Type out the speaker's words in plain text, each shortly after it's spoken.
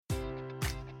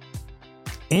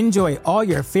Enjoy all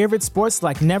your favorite sports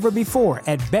like never before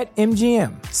at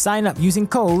BetMGM. Sign up using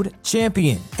code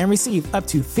CHAMPION and receive up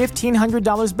to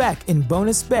 $1,500 back in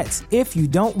bonus bets if you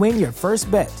don't win your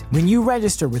first bet. When you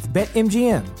register with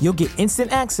BetMGM, you'll get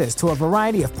instant access to a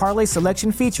variety of parlay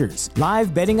selection features,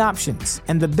 live betting options,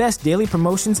 and the best daily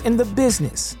promotions in the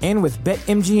business. And with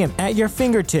BetMGM at your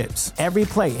fingertips, every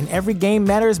play and every game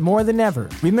matters more than ever.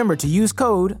 Remember to use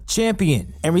code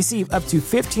CHAMPION and receive up to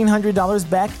 $1,500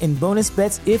 back in bonus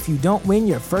bets if you don't win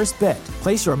your first bet.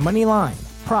 Place your money line,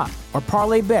 prop, or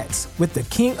parlay bets with the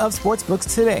king of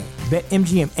sportsbooks today.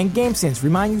 BetMGM and GameSense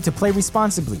remind you to play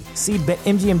responsibly. See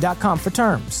BetMGM.com for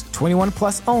terms. 21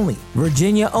 plus only.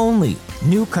 Virginia only.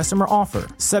 New customer offer.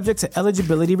 Subject to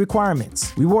eligibility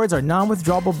requirements. Rewards are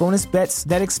non-withdrawable bonus bets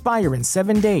that expire in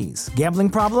 7 days. Gambling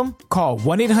problem? Call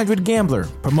 1-800-GAMBLER.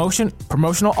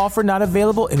 Promotional offer not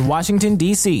available in Washington,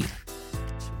 D.C.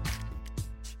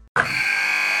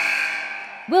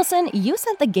 Wilson, you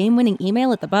sent the game-winning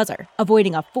email at the buzzer,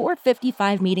 avoiding a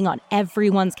 4:55 meeting on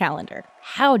everyone's calendar.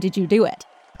 How did you do it?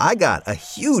 I got a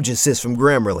huge assist from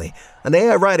Grammarly, an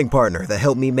AI writing partner that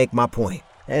helped me make my point.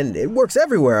 And it works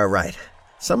everywhere I write.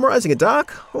 Summarizing a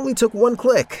doc only took one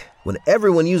click. When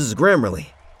everyone uses Grammarly,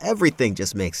 everything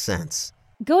just makes sense.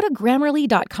 Go to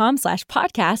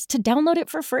Grammarly.com/podcast to download it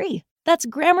for free. That's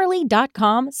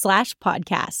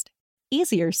Grammarly.com/podcast.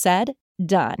 Easier said,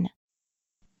 done.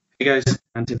 Hey guys,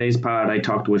 on today's pod, I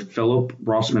talked with Philip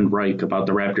Rossman-Reich about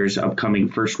the Raptors' upcoming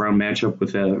first-round matchup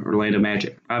with the Orlando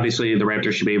Magic. Obviously, the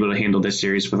Raptors should be able to handle this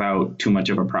series without too much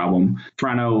of a problem.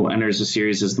 Toronto enters the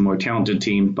series as the more talented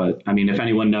team, but, I mean, if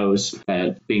anyone knows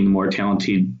that being the more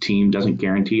talented team doesn't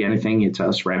guarantee anything, it's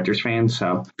us Raptors fans.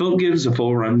 So Philip gives a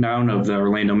full rundown of the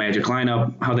Orlando Magic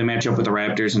lineup, how they match up with the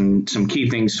Raptors, and some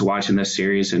key things to watch in this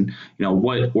series, and, you know,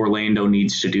 what Orlando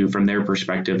needs to do from their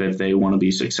perspective if they want to be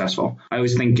successful. I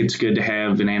always think it's good to have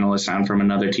an analyst on from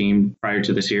another team prior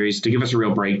to the series to give us a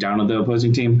real breakdown of the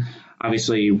opposing team.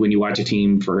 Obviously, when you watch a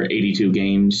team for 82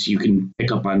 games, you can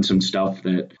pick up on some stuff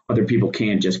that other people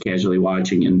can't just casually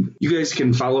watching. And you guys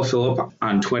can follow Philip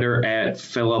on Twitter at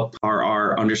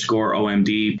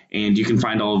PhilipRR_OMD, and you can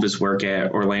find all of his work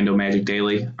at Orlando Magic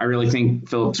Daily. I really think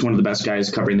Philip's one of the best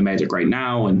guys covering the Magic right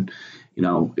now, and you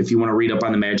know, if you want to read up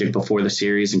on the Magic before the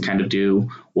series and kind of do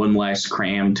one last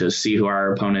cram to see who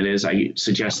our opponent is, I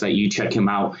suggest that you check him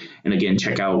out. And again,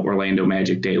 check out Orlando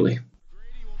Magic Daily.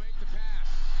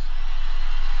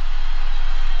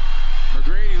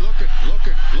 McGrady looking.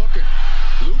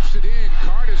 Loops it in.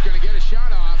 Carter's going to get a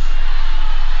shot off.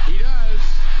 He does.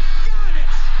 Got it!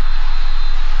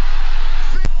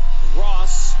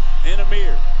 Ross and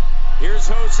Amir. Here's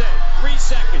Jose. 3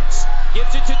 seconds.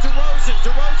 Gives it to DeRozan.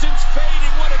 DeRozan's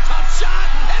fading. What a tough shot.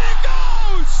 And it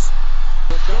goes!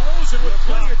 DeRozan with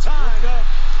plenty of time.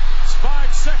 It's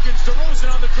 5 seconds. DeRozan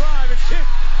on the drive. And kick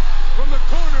from the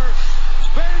corner.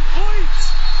 Van Vliet.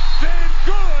 Then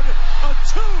good. A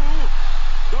 2.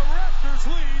 The Raptors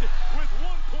lead with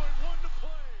 1.1 to play.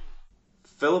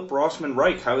 Philip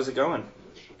Rossman-Reich, how's it going?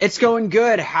 It's going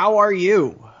good. How are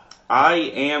you? I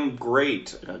am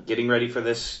great. Getting ready for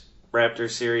this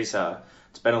Raptors series.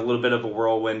 It's been a little bit of a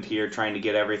whirlwind here trying to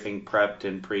get everything prepped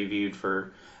and previewed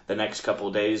for the next couple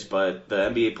of days, but the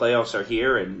NBA playoffs are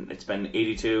here, and it's been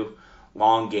 82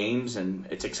 long games, and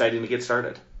it's exciting to get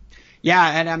started. Yeah,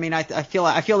 and I mean, I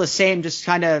feel the same. Just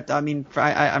kind of, I mean,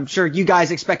 I'm sure you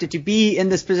guys expected to be in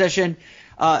this position.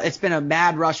 It's been a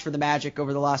mad rush for the Magic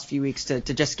over the last few weeks to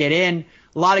just get in.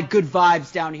 A lot of good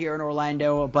vibes down here in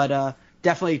Orlando, but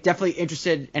definitely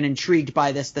interested and intrigued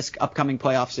by this upcoming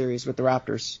playoff series with the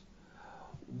Raptors.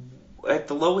 At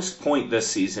the lowest point this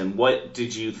season, what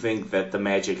did you think that the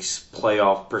Magic's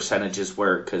playoff percentages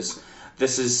were? Because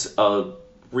this is a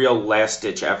real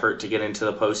last-ditch effort to get into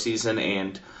the postseason,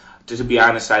 and to be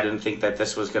honest, I didn't think that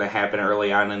this was going to happen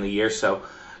early on in the year. So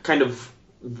kind of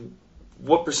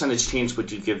what percentage chance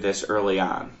would you give this early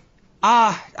on?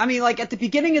 I mean, like at the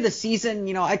beginning of the season,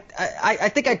 you know, I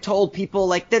think I told people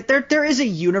like that there is a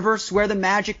universe where the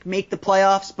Magic make the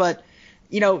playoffs, but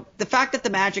you know, the fact that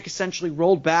the Magic essentially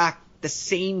rolled back the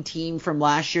same team from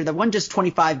last year that won just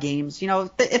 25 games, you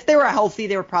know, if they were healthy,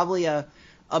 they were probably a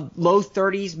low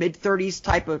 30s, mid 30s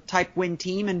type win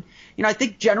team. And, you know, I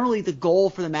think generally the goal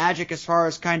for the Magic as far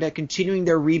as kind of continuing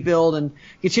their rebuild and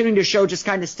continuing to show just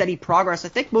kind of steady progress, I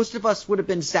think most of us would have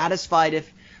been satisfied if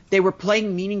they were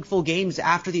playing meaningful games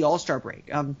after the All-Star break.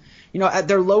 You know, at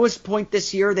their lowest point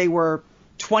this year, they were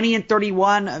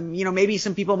 20-31. You know, maybe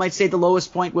some people might say the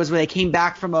lowest point was where they came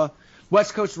back from a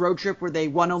West Coast road trip where they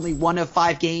won only 1 of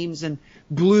 5 games and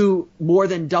blew more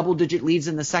than double-digit leads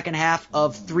in the second half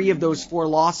of 3 of those 4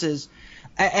 losses.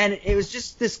 And it was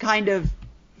just this kind of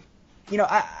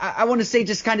I want to say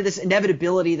just kind of this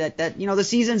inevitability that the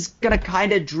season's going to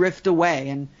kind of drift away.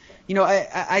 And,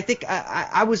 I think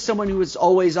I was someone who was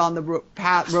always on the road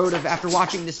of, after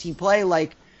watching this team play,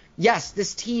 like, yes,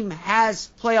 this team has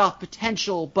playoff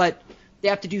potential, but they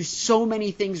have to do so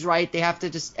many things right. They have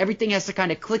to everything has to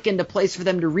kind of click into place for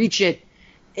them to reach it.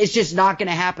 It's just not going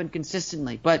to happen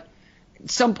consistently. But at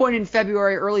some point in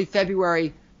February, early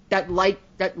February, that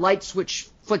light switch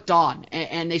flicked on,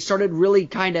 and they started really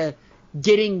kind of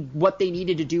getting what they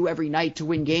needed to do every night to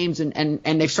win games, and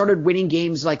they've started winning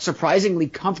games like surprisingly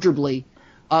comfortably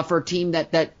for a team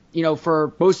that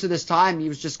for most of this time, he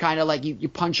was just kind of like you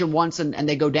punch them once and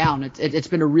they go down. It's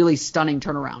been a really stunning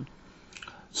turnaround.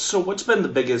 So what's been the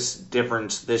biggest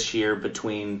difference this year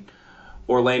between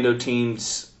Orlando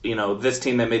teams, this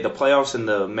team that made the playoffs, and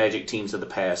the Magic teams of the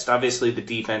past? Obviously, the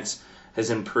defense has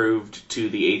improved to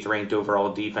the 8th ranked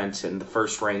overall defense and the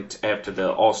 1st ranked after the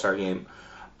All-Star game.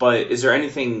 But is there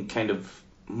anything kind of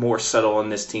more subtle on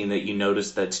this team that you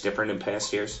noticed that's different in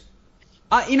past years?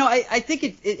 I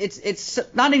think it's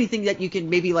not anything that you can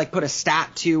maybe like put a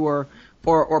stat to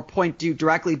or point to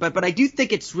directly, but I do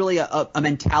think it's really a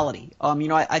mentality.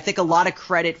 I think a lot of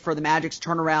credit for the Magic's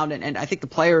turnaround, and I think the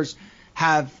players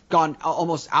have gone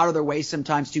almost out of their way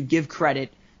sometimes to give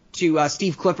credit to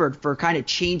Steve Clifford for kind of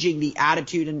changing the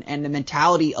attitude and the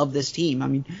mentality of this team. I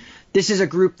mean, this is a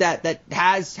group that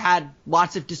has had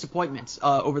lots of disappointments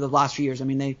over the last few years. I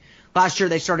mean, last year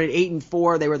they started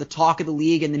 8-4. They were the talk of the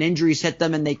league, and then injuries hit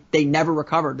them, and they never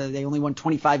recovered. They only won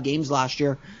 25 games last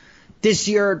year. This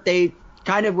year they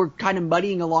were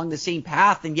muddying along the same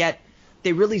path, and yet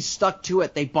they really stuck to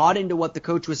it. They bought into what the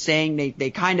coach was saying.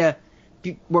 They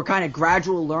were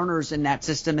gradual learners in that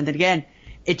system, and then again,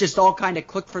 it just all kind of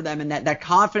clicked for them, and that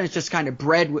confidence just kind of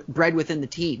bred within the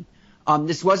team.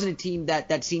 This wasn't a team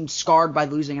that seemed scarred by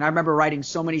losing. And I remember writing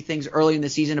so many things early in the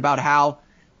season about how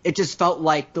it just felt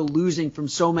like the losing from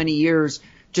so many years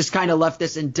just kind of left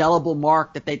this indelible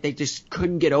mark that they just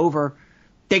couldn't get over.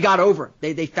 They got over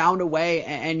it. They found a way.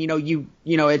 And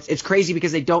it's crazy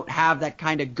because they don't have that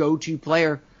kind of go-to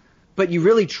player, but you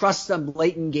really trust them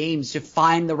late in games to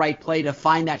find the right play, to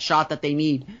find that shot that they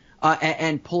need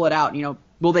and pull it out.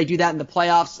 Will they do that in the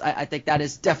playoffs? I think that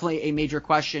is definitely a major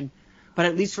question. But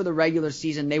at least for the regular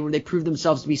season, they proved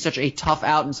themselves to be such a tough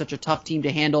out and such a tough team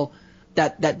to handle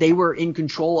that they were in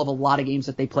control of a lot of games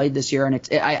that they played this year. And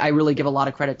I really give a lot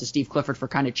of credit to Steve Clifford for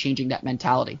kind of changing that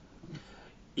mentality.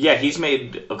 Yeah, he's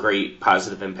made a great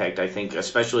positive impact, I think,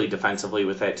 especially defensively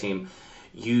with that team.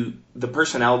 The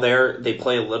personnel there, they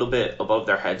play a little bit above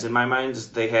their heads in my mind.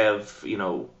 They have,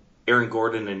 Aaron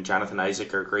Gordon and Jonathan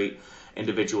Isaac are great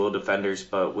individual defenders,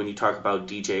 but when you talk about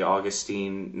DJ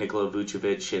Augustine, Nikola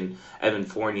Vucevic, and Evan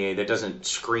Fournier, that doesn't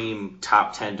scream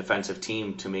top 10 defensive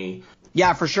team to me.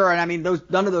 Yeah, for sure. And I mean,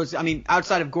 none of those,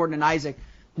 outside of Gordon and Isaac,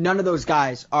 none of those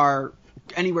guys are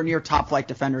anywhere near top flight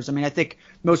defenders. I mean, I think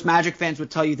most Magic fans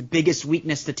would tell you the biggest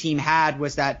weakness the team had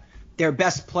was that their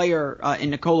best player in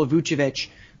Nikola Vucevic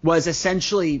was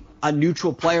essentially a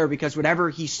neutral player, because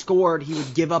whenever he scored, he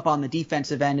would give up on the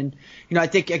defensive end. And, I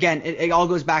think, again, it all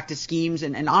goes back to schemes,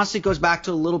 and honestly goes back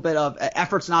to a little bit of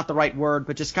effort's not the right word,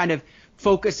 but just kind of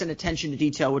focus and attention to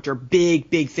detail, which are big,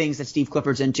 big things that Steve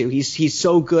Clifford's into. He's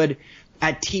so good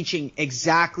at teaching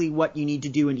exactly what you need to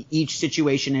do in each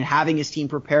situation and having his team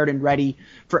prepared and ready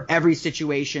for every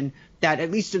situation, that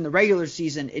at least in the regular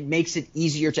season, it makes it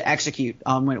easier to execute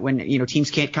when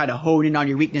teams can't kind of hone in on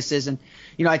your weaknesses. And,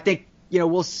 I think,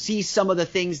 we'll see some of the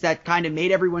things that kind of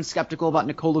made everyone skeptical about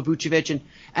Nikola Vucevic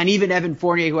and even Evan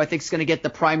Fournier, who I think is going to get the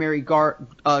primary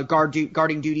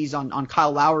guarding duties on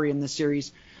Kyle Lowry in this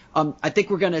series. I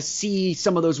think we're going to see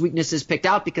some of those weaknesses picked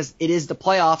out because it is the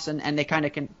playoffs, and they kind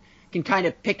of can kind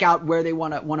of pick out where they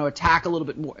want to attack a little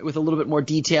bit more with a little bit more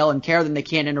detail and care than they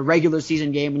can in a regular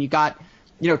season game when you got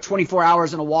 24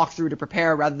 hours in a walkthrough to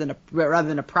prepare rather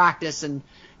than a practice and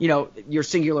your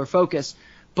singular focus.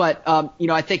 But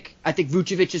I think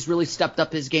Vucevic has really stepped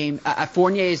up his game.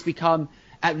 Fournier has become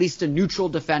at least a neutral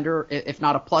defender, if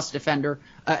not a plus defender,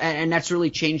 and that's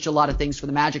really changed a lot of things for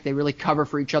the Magic. They really cover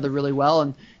for each other really well,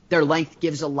 and their length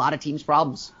gives a lot of teams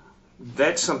problems.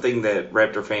 That's something that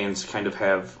Raptor fans kind of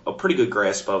have a pretty good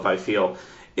grasp of, I feel,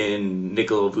 in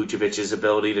Nikola Vucevic's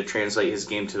ability to translate his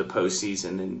game to the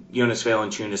postseason. And Jonas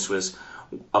Valanciunas was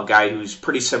a guy who's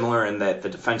pretty similar in that the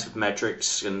defensive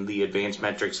metrics and the advanced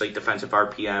metrics like defensive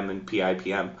RPM and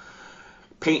PIPM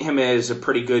paint him as a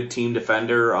pretty good team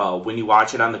defender. When you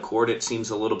watch it on the court, it seems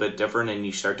a little bit different, and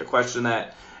you start to question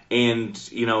that. And,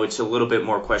 it's a little bit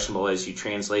more questionable as you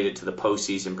translate it to the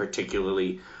postseason,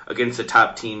 particularly against the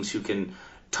top teams who can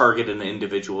target an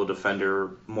individual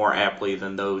defender more aptly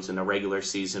than those in a regular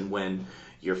season when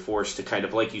you're forced to kind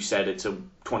of, like you said, it's a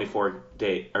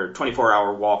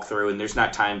 24-hour walkthrough, and there's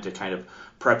not time to kind of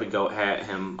prep and go at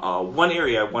him. One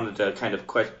area I wanted to kind of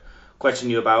question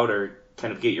you about, or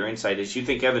kind of get your insight, is you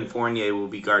think Evan Fournier will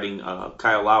be guarding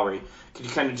Kyle Lowry. Could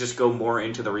you kind of just go more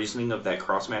into the reasoning of that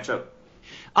cross matchup?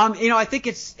 I think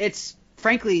it's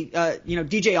frankly,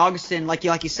 DJ Augustin, like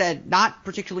you said, not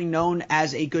particularly known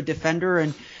as a good defender,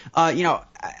 and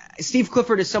Steve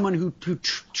Clifford is someone who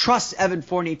trusts Evan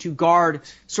Fournier to guard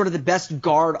sort of the best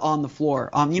guard on the floor.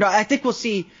 I think we'll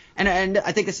see, and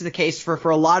I think this is the case for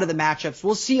a lot of the matchups.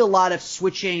 We'll see a lot of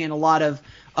switching and a lot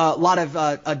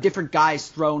of different guys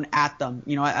thrown at them.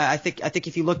 I think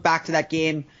if you look back to that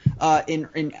game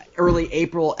in early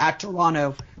April at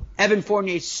Toronto, Evan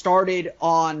Fournier started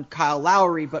on Kyle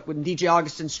Lowry, but when DJ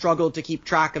Augustin struggled to keep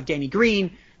track of Danny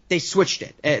Green, they switched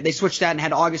it. They switched that and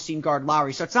had Augustin guard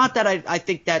Lowry. So it's not that I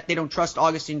think that they don't trust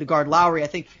Augustin to guard Lowry. I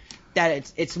think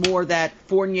that it's more that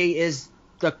Fournier is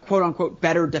the quote-unquote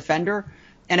better defender.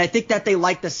 And I think that they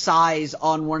like the size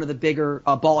on one of the bigger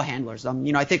ball handlers.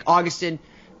 I think Augustin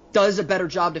does a better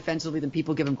job defensively than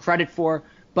people give him credit for,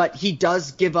 but he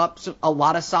does give up a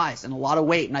lot of size and a lot of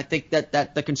weight. And I think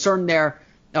that the concern there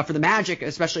for the Magic,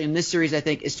 especially in this series, I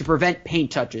think, is to prevent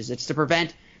paint touches. It's to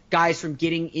prevent guys from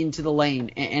getting into the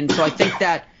lane. And so I think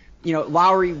that,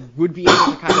 Lowry would be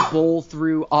able to kind of bowl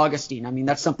through Augustin. I mean,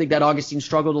 that's something that Augustin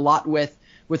struggled a lot with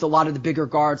a lot of the bigger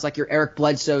guards, like your Eric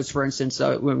Bledsoes, for instance,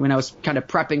 when I was kind of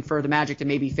prepping for the Magic to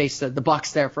maybe face the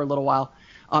Bucks there for a little while.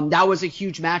 That was a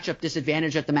huge matchup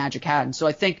disadvantage that the Magic had. And so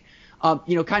I think,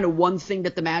 kind of one thing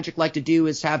that the Magic like to do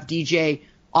is have DJ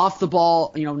off the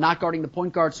ball, not guarding the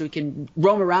point guard, so he can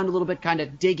roam around a little bit, kind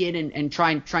of dig in and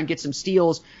try and get some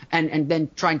steals and then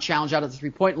try and challenge out of the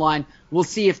 3-point line. We'll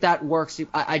see if that works.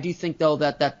 I do think, though,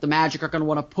 that the Magic are going to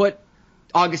want to put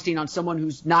Augustin on someone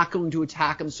who's not going to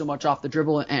attack him so much off the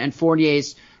dribble, and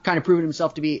Fournier's kind of proven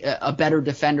himself to be a better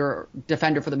defender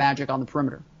for the Magic on the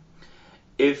perimeter.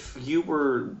 If you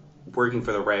were working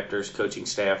for the Raptors coaching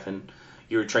staff and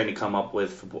you were trying to come up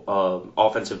with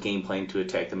offensive game plan to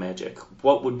attack the Magic,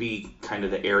 what would be kind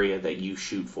of the area that you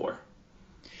shoot for?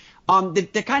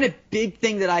 The kind of big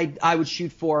thing that I would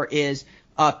shoot for is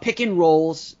pick and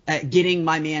rolls, getting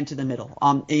my man to the middle.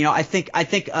 I think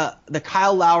the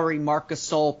Kyle Lowry, Marc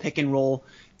Gasol pick and roll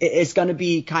is going to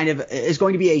be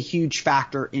a huge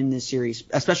factor in this series,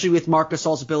 especially with Marc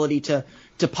Gasol's ability to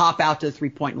pop out to the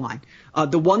 3-point line.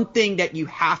 The one thing that you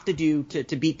have to do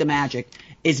to beat the Magic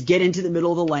is get into the middle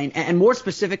of the lane, and more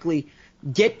specifically,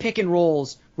 get pick and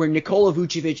rolls where Nikola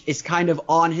Vucevic is kind of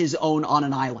on his own on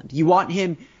an island. You want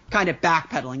him kind of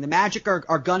backpedaling. The Magic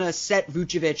are going to set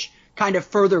Vucevic kind of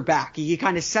further back. He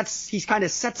kind of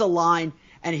sets a line,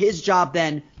 and his job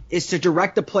then is to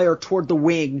direct the player toward the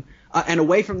wing and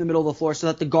away from the middle of the floor so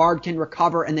that the guard can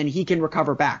recover and then he can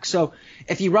recover back. So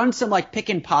if you run some like pick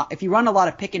and pop, if you run a lot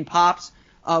of pick and pops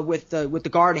with the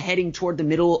guard heading toward the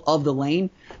middle of the lane,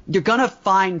 you're gonna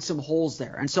find some holes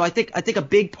there. And so I think a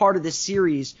big part of this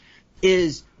series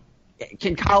is,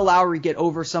 can Kyle Lowry get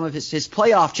over some of his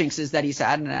playoff jinxes that he's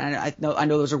had? And I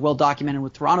know those are well documented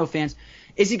with Toronto fans.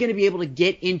 Is he going to be able to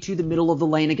get into the middle of the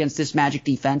lane against this Magic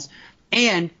defense?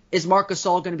 And is Marc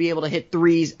Gasol going to be able to hit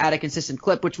threes at a consistent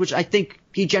clip, which I think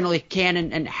he generally can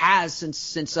and has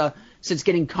since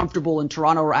getting comfortable in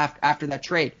Toronto after that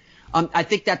trade. I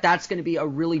think that's going to be a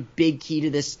really big key to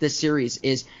this series,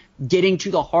 is getting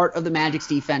to the heart of the Magic's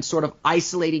defense, sort of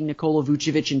isolating Nikola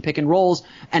Vucevic in pick and rolls.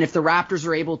 And if the Raptors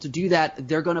are able to do that,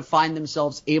 they're going to find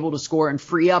themselves able to score and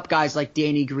free up guys like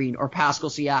Danny Green or Pascal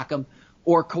Siakam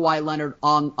or Kawhi Leonard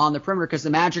on the perimeter, because the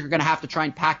Magic are going to have to try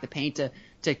and pack the paint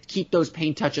to keep those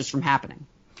paint touches from happening.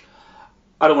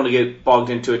 I don't want to get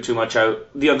bogged into it too much.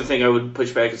 The other thing I would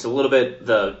push back is a little bit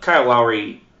the Kyle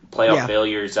Lowry playoff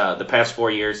failures the past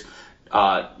 4 years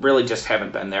really just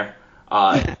haven't been there.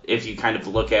 If you kind of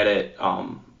look at it.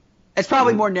 It's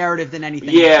probably more narrative than anything.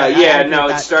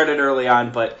 It started early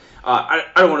on, but I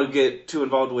don't want to get too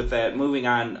involved with that. Moving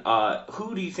on,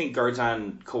 who do you think guards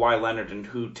on Kawhi Leonard and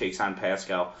who takes on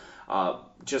Pascal?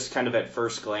 Just kind of at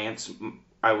first glance,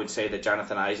 I would say that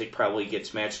Jonathan Isaac probably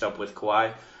gets matched up with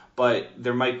Kawhi, but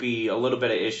there might be a little bit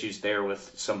of issues there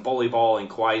with some bully ball, and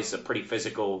Kawhi's a pretty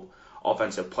physical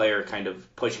offensive player, kind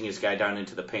of pushing his guy down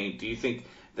into the paint. Do you think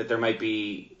that there might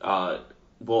be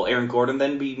will Aaron Gordon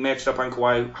then be matched up on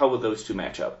Kawhi? How will those two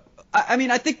match up? I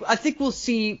mean, I think we'll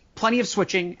see plenty of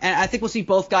switching, and I think we'll see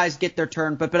both guys get their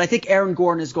turn. But I think Aaron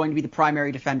Gordon is going to be the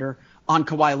primary defender on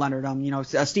Kawhi Leonard.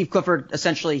 Steve Clifford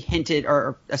essentially hinted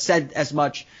or said as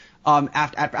much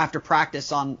after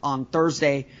practice on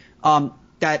Thursday.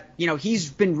 that, he's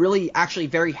been really actually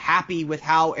very happy with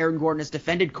how Aaron Gordon has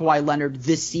defended Kawhi Leonard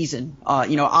this season.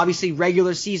 Obviously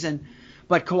regular season,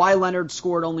 but Kawhi Leonard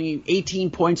scored only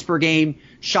 18 points per game,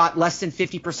 shot less than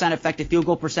 50% effective field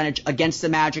goal percentage against the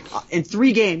Magic in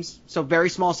 3 games, so very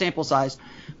small sample size.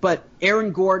 But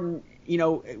Aaron Gordon,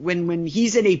 when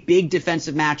he's in a big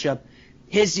defensive matchup,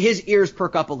 his ears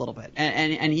perk up a little bit,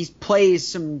 and he plays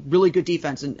some really good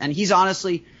defense, and he's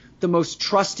honestly the most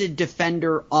trusted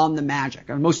defender on the Magic,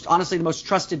 and the most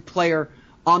trusted player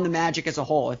on the Magic as a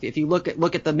whole. If you look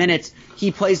at the minutes,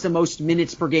 he plays the most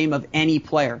minutes per game of any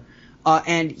player,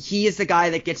 and he is the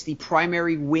guy that gets the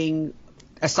primary wing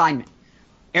assignment.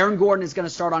 Aaron Gordon is going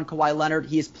to start on Kawhi Leonard.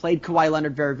 He has played Kawhi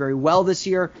Leonard very, very well this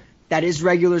year. That is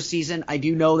regular season. I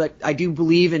do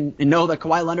believe and know that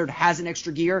Kawhi Leonard has an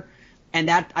extra gear, and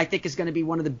that I think is going to be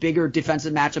one of the bigger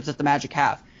defensive matchups that the Magic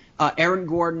have. Aaron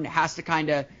Gordon has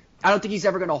to I don't think he's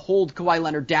ever going to hold Kawhi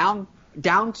Leonard down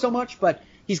so much, but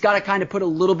he's got to kind of put a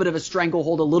little bit of a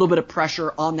stranglehold, a little bit of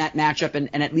pressure on that matchup,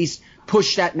 and at least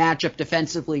push that matchup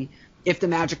defensively if the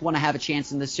Magic want to have a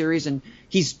chance in this series. And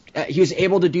he was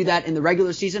able to do that in the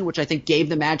regular season, which I think gave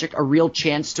the Magic a real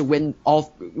chance to win all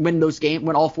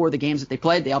 4 of the games that they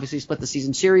played. They obviously split the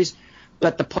season series,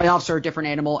 but the playoffs are a different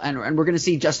animal, and we're going to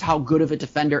see just how good of a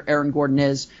defender Aaron Gordon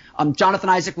is. Jonathan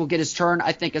Isaac will get his turn,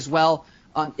 I think, as well.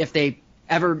 If they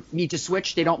ever need to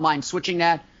switch, they don't mind switching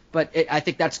that, but I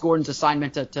think that's Gordon's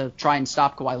assignment to try and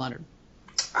stop Kawhi Leonard.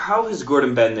 How has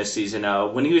Gordon been this season?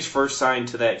 When he was first signed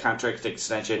to that contract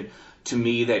extension, to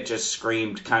me that just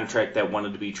screamed contract that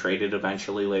wanted to be traded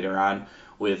eventually later on.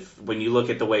 When you look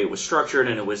at the way it was structured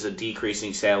and it was a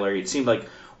decreasing salary, it seemed like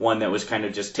one that was kind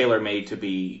of just tailor-made to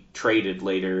be traded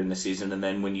later in the season. And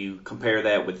then when you compare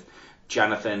that with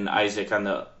Jonathan Isaac on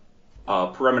the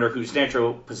perimeter, whose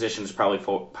natural position is probably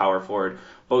power forward.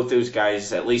 Both those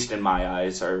guys, at least in my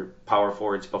eyes, are power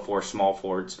forwards before small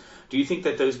forwards. Do you think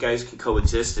that those guys can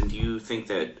coexist, and do you think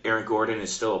that Aaron Gordon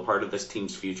is still a part of this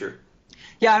team's future?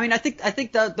 Yeah, I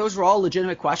think that those were all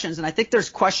legitimate questions, and I think there's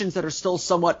questions that are still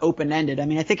somewhat open-ended.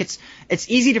 I think it's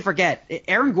easy to forget.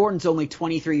 Aaron Gordon's only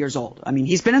 23 years old.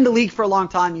 He's been in the league for a long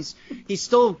time. He's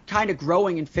still kind of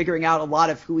growing and figuring out a lot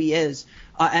of who he is.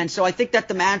 And so I think that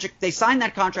the Magic, they signed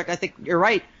that contract, I think you're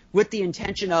right, with the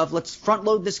intention of let's front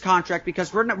load this contract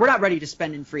because we're not ready to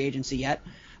spend in free agency yet.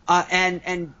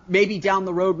 And maybe down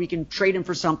the road we can trade him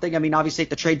for something. Obviously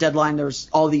at the trade deadline there's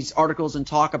all these articles and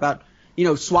talk about,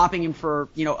 swapping him for,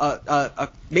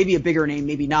 maybe a bigger name,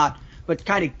 maybe not, but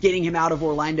kind of getting him out of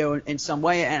Orlando in some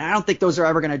way. And I don't think those are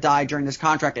ever going to die during this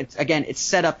contract. It's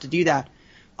set up to do that.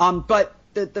 But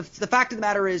the fact of the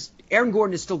matter is Aaron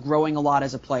Gordon is still growing a lot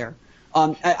as a player.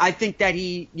 I think that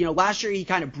he, last year he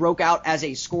kind of broke out as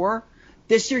a scorer.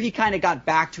 This year he kind of got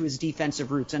back to his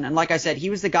defensive roots. And like I said, he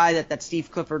was the guy that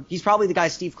Steve Clifford, he's probably the guy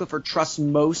Steve Clifford trusts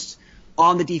most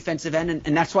on the defensive end,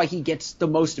 and that's why he gets the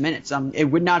most minutes. It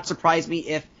would not surprise me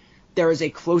if there is a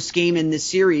close game in this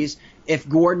series if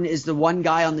Gordon is the one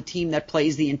guy on the team that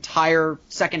plays the entire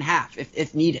second half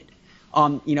if needed.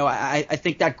 I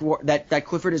think that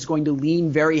Clifford is going to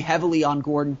lean very heavily on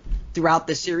Gordon throughout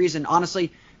this series, and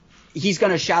honestly, he's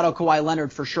going to shadow Kawhi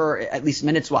Leonard for sure, at least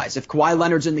minutes-wise. If Kawhi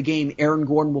Leonard's in the game, Aaron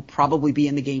Gordon will probably be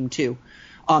in the game too.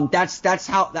 That's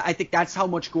how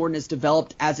much Gordon has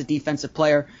developed as a defensive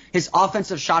player. His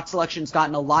offensive shot selection's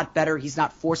gotten a lot better. He's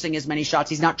not forcing as many shots.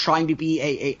 He's not trying to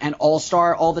be an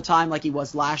all-star all the time like he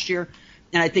was last year.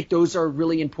 And I think those are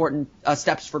really important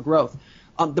steps for growth.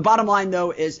 The bottom line,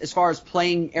 though, is as far as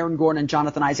playing Aaron Gordon and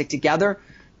Jonathan Isaac together,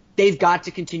 they've got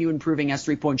to continue improving as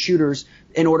three-point shooters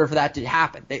in order for that to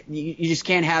happen. You just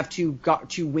can't have two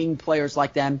wing players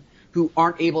like them who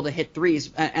aren't able to hit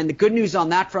threes. And the good news on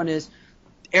that front is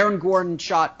Aaron Gordon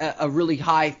shot a really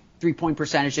high three-point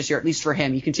percentage this year, at least for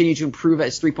him. He continued to improve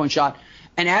his three-point shot.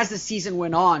 And as the season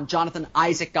went on, Jonathan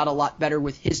Isaac got a lot better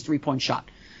with his three-point shot.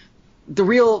 The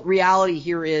real reality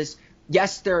here is,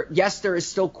 yes, there is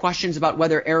still questions about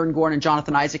whether Aaron Gordon and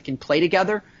Jonathan Isaac can play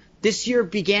together. This year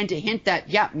began to hint that,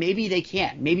 yeah, maybe they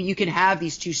can. Maybe you can have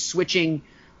these two switching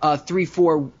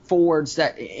 3-4 forwards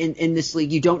that in this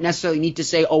league. You don't necessarily need to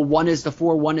say, oh, one is the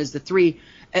 4, one is the 3.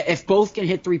 If both can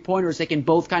hit three-pointers, they can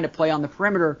both kind of play on the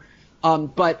perimeter.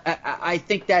 But I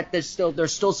think that there's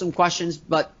still some questions,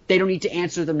 but they don't need to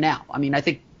answer them now. I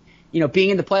think, being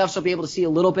in the playoffs, they'll be able to see a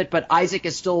little bit, but Isaac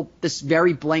is still this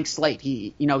very blank slate.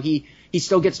 He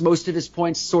still gets most of his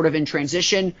points sort of in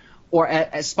transition or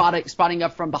as spotting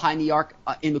up from behind the arc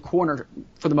in the corner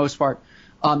for the most part.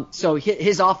 So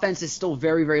his offense is still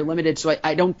very, very limited. So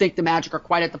I don't think the Magic are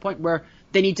quite at the point where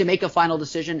they need to make a final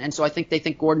decision. And so I think they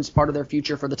think Gordon's part of their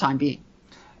future for the time being.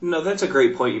 No, that's a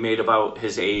great point you made about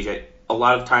his age. a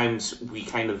lot of times we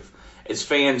kind of, as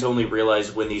fans, only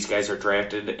realize when these guys are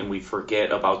drafted, and we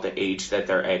forget about the age that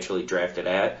they're actually drafted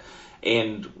at.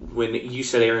 And when you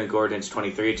said Aaron Gordon's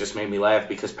 23, it just made me laugh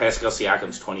because Pascal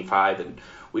Siakam's 25, and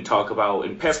we talk about,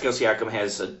 and Pascal Siakam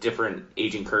has a different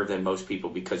aging curve than most people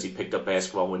because he picked up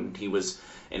basketball when he was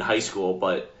in high school,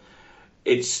 but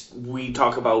we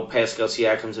talk about Pascal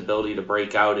Siakam's ability to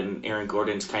break out, and Aaron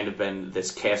Gordon's kind of been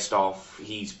this cast off.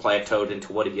 He's plateaued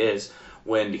into what he is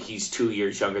when he's 2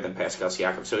 years younger than Pascal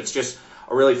Siakam. So it's just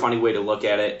a really funny way to look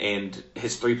at it, and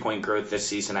his three-point growth this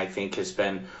season, I think, has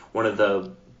been one of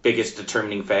the biggest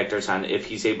determining factors on if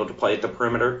he's able to play at the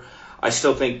perimeter. I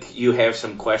still think you have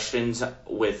some questions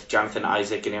with Jonathan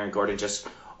Isaac and Aaron Gordon, just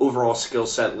overall skill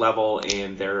set level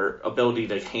and their ability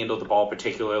to handle the ball,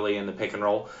 particularly in the pick and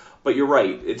roll. But you're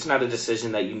right. It's not a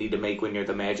decision that you need to make when you're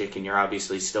the Magic and you're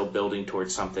obviously still building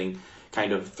towards something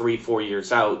kind of 3-4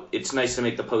 years out. It's nice to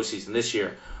make the postseason this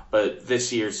year, but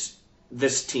this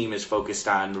team is focused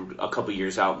on a couple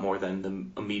years out more than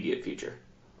the immediate future.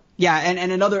 Yeah,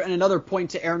 and another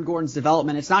point to Aaron Gordon's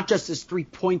development. It's not just his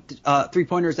three-pointers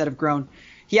that have grown.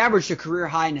 He averaged a career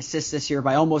high in assists this year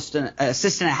by almost an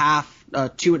assist and a half,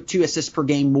 two assists per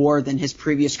game more than his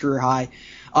previous career high.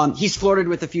 He's flirted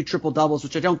with a few triple-doubles,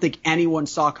 which I don't think anyone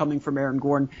saw coming from Aaron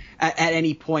Gordon at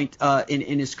any point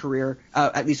in his career,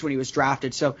 at least when he was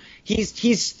drafted. So he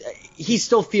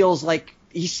still feels like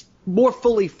he's more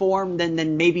fully formed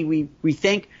than maybe we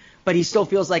think, but he still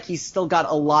feels like he's still got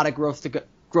a lot of growth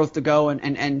to go.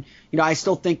 And I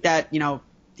still think that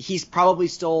he's probably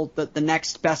still the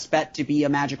next best bet to be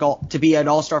an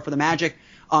all-star for the Magic.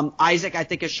 Isaac, I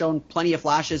think, has shown plenty of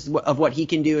flashes of what he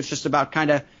can do. It's just about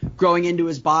kind of growing into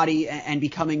his body and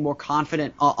becoming more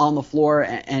confident on the floor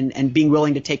and being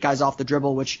willing to take guys off the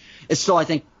dribble, which is still, I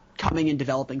think, coming and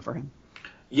developing for him.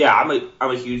 Yeah,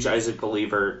 I'm a huge Isaac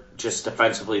believer. Just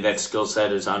defensively, that skill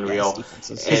set is unreal.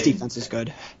 His defense is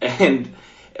good. And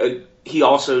he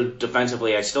also,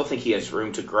 defensively, I still think he has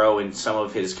room to grow in some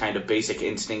of his kind of basic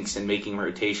instincts and making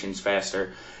rotations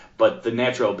faster. But the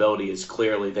natural ability is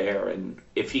clearly there, and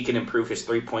if he can improve his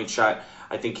three-point shot,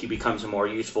 I think he becomes a more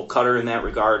useful cutter in that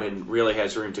regard and really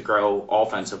has room to grow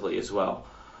offensively as well.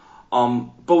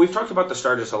 But we've talked about the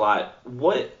starters a lot.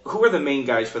 Who are the main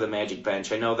guys for the Magic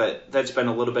bench? I know that's been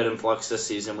a little bit in flux this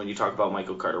season when you talk about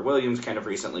Michael Carter-Williams kind of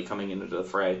recently coming into the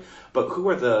fray. But who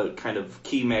are the kind of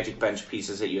key Magic bench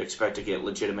pieces that you expect to get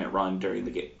legitimate run during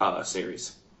the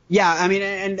series? Yeah, I mean,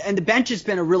 and the bench has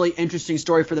been a really interesting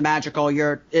story for the Magic all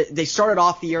year. They started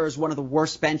off the year as one of the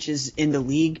worst benches in the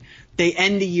league. They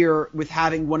end the year with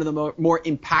having one of the more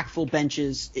impactful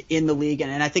benches in the league,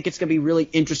 and I think it's going to be really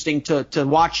interesting to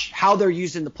watch how they're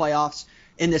used in the playoffs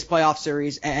in this playoff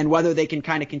series and whether they can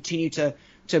kind of continue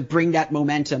to bring that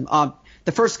momentum.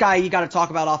 The first guy you got to talk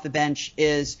about off the bench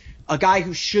is a guy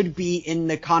who should be in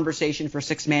the conversation for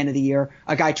Sixth Man of the Year,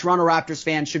 a guy Toronto Raptors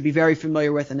fans should be very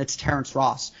familiar with, and it's Terrence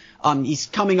Ross. He's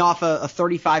coming off a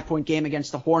 35-point game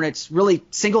against the Hornets, really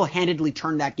single-handedly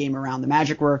turned that game around. The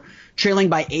Magic were trailing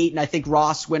by 8, and I think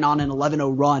Ross went on an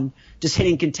 11-0 run, just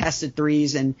hitting contested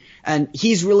threes, and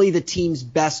he's really the team's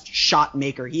best shot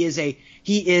maker. He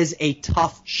is a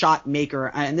tough shot maker,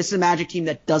 and this is a Magic team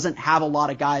that doesn't have a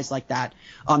lot of guys like that.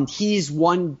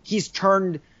 He's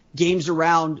turned games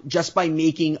around just by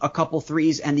making a couple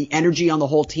threes, and the energy on the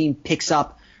whole team picks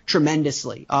up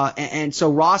tremendously. And so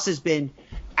Ross has been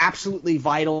absolutely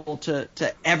vital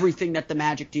to everything that the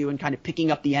Magic do and kind of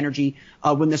picking up the energy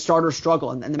when the starters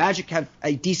struggle. And the Magic have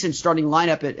a decent starting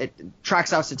lineup. It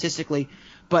tracks out statistically.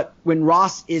 But when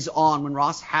Ross is on, when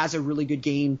Ross has a really good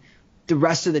game, the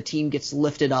rest of the team gets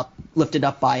lifted up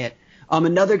by it.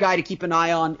 Another guy to keep an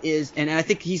eye on is, and I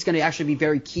think he's going to actually be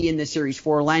very key in this series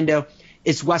for Orlando,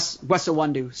 is Wes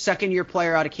Iwundu, second-year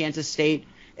player out of Kansas State,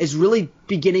 is really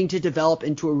beginning to develop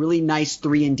into a really nice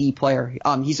 3-and-D player.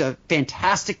 He's a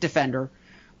fantastic defender,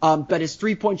 but his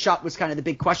three-point shot was kind of the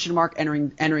big question mark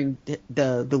entering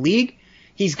the league.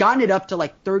 He's gotten it up to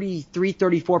like 33,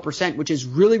 34%, which is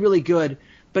really, really good,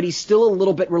 but he's still a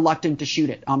little bit reluctant to shoot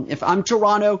it. If I'm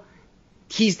Toronto,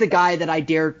 he's the guy that I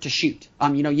dare to shoot.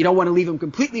 You don't want to leave him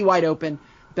completely wide open,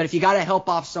 but if you got to help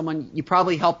off someone, you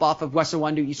probably help off of Wes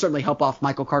Iwundu. You certainly help off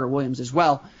Michael Carter-Williams as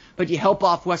well, but you help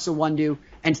off Wes Iwundu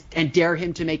and dare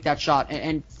him to make that shot.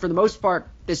 And for the most part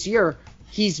this year,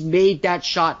 he's made that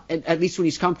shot, at least when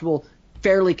he's comfortable,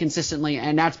 fairly consistently,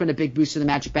 and that's been a big boost to the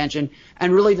Magic bench. And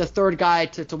really the third guy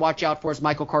to watch out for is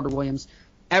Michael Carter-Williams.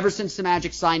 Ever since the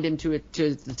Magic signed him to the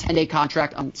 10-day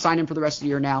contract, signed him for the rest of the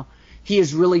year now, he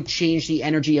has really changed the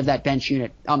energy of that bench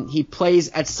unit. He plays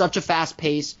at such a fast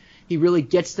pace. He really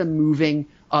gets them moving.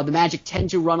 The Magic tend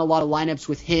to run a lot of lineups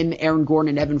with him, Aaron Gordon,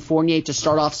 and Evan Fournier to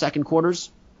start off second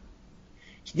quarters.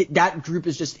 That group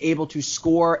is just able to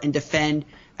score and defend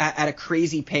at a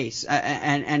crazy pace.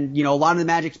 And a lot of the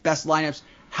Magic's best lineups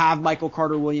have Michael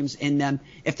Carter-Williams in them.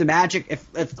 If the Magic,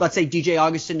 if let's say DJ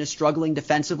Augustin is struggling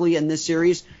defensively in this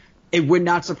series, it would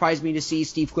not surprise me to see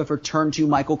Steve Clifford turn to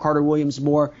Michael Carter-Williams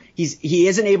more. He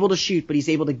isn't able to shoot, but he's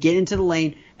able to get into the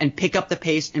lane and pick up the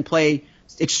pace and play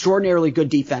extraordinarily good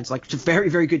defense, like very,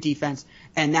 very good defense.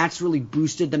 And that's really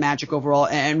boosted the Magic overall.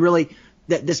 And really,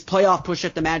 this playoff push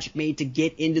that the Magic made to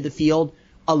get into the field,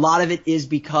 a lot of it is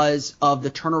because of the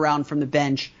turnaround from the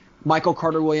bench. Michael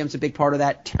Carter-Williams a big part of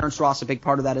that. Terrence Ross a big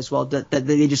part of that as well. That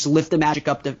they just lift the Magic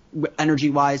up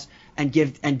energy-wise and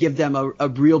give them a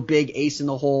real big ace in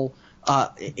the hole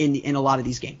in a lot of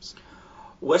these games.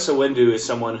 Wes Iwundu is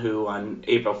someone who on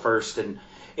April 1st, and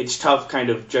it's tough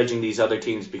kind of judging these other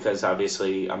teams because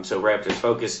obviously I'm so Raptors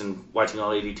focused and watching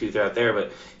all 82 throughout there,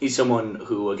 but he's someone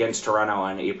who against Toronto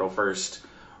on April 1st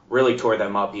really tore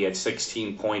them up. He had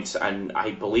 16 points and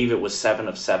I believe it was 7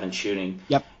 of 7 shooting.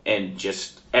 Yep. And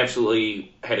just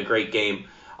absolutely had a great game.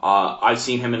 I've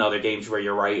seen him in other games where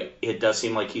you're right. It does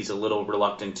seem like he's a little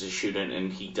reluctant to shoot it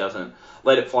and he doesn't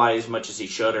let it fly as much as he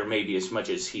should or maybe as much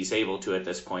as he's able to at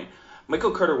this point.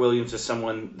 Michael Carter-Williams is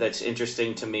someone that's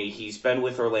interesting to me. He's been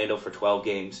with Orlando for 12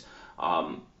 games,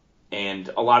 and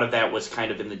a lot of that was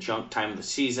kind of in the junk time of the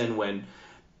season when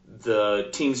the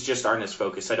teams just aren't as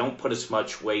focused. I don't put as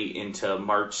much weight into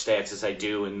March stats as I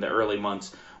do in the early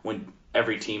months when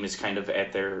every team is kind of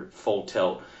at their full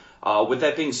tilt. With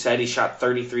that being said, he shot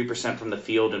 33% from the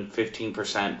field and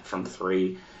 15% from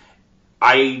three.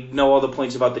 I know all the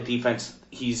points about the defense.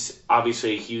 He's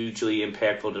obviously a hugely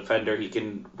impactful defender. He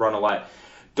can run a lot.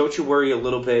 Don't you worry a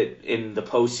little bit in the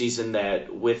postseason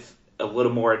that with a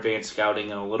little more advanced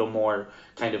scouting and a little more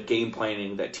kind of game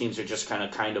planning that teams are just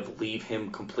kind of leave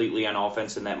him completely on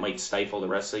offense and that might stifle the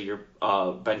rest of your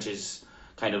bench's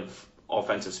kind of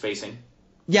offensive spacing?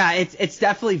 Yeah, it's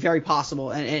definitely very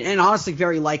possible and honestly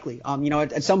very likely.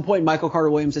 At some point Michael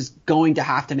Carter-Williams is going to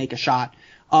have to make a shot.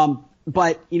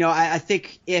 But, I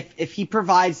think if he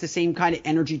provides the same kind of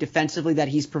energy defensively that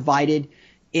he's provided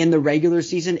in the regular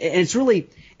season, and it's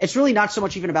really not so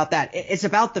much even about that. It's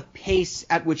about the pace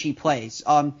at which he plays.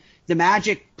 The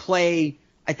Magic play,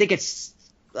 I think it's,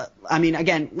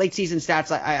 again, late season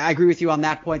stats, I agree with you on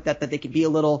that point that they could be a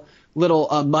little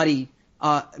muddied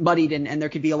and there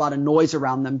could be a lot of noise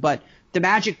around them. But the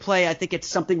Magic play, I think it's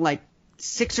something like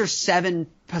 6 or 7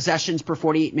 possessions per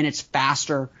 48 minutes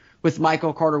faster with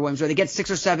Michael Carter-Williams, or they get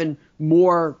 6 or 7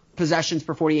 more possessions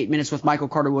per 48 minutes with Michael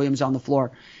Carter-Williams on the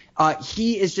floor.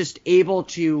 He is just able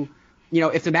to,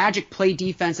 if the Magic play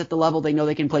defense at the level they know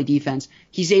they can play defense,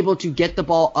 he's able to get the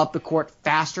ball up the court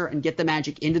faster and get the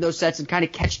Magic into those sets and kind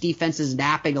of catch defenses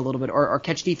napping a little bit or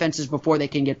catch defenses before they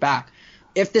can get back.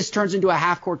 If this turns into a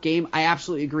half-court game, I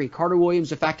absolutely agree.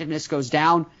 Carter-Williams' effectiveness goes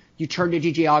down. You turn to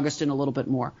DJ Augustin a little bit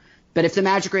more. But if the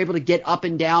Magic are able to get up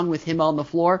and down with him on the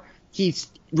floor, he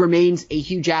remains a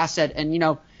huge asset.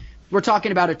 And, we're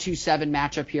talking about a 2-7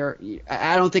 matchup here.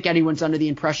 I don't think anyone's under the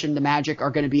impression the Magic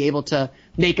are going to be able to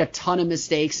make a ton of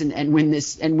mistakes and win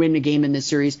the game in this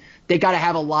series. They got to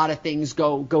have a lot of things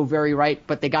go very right,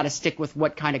 but they got to stick with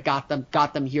what kind of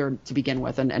got them here to begin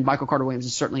with. And Michael Carter-Williams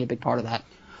is certainly a big part of that.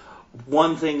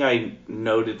 One thing I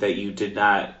noted that you did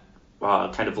not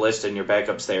kind of list in your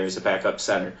backups there is a backup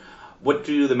center. What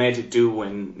do the Magic do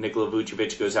when Nikola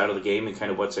Vucevic goes out of the game, and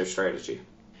kind of what's their strategy?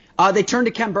 They turn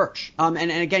to Khem Birch, and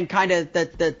again, kind of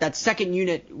that second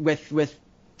unit with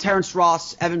Terrence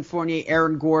Ross, Evan Fournier,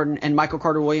 Aaron Gordon, and Michael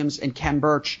Carter-Williams and Khem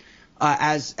Birch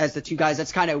as the two guys.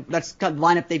 That's kind of the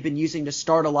lineup they've been using to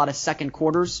start a lot of second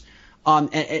quarters.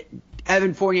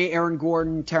 Evan Fournier, Aaron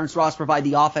Gordon, Terrence Ross provide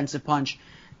the offensive punch.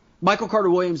 Michael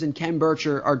Carter-Williams and Khem Birch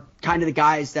are kind of the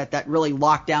guys that really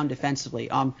lock down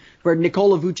defensively. Where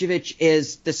Nikola Vucevic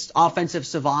is this offensive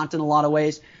savant in a lot of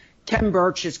ways, Khem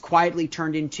Birch has quietly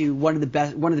turned into one of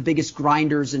the biggest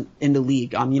grinders in the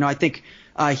league. I think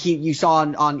you saw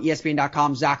on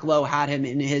ESPN.com, Zach Lowe had him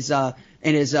in his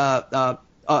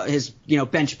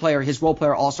bench player, his role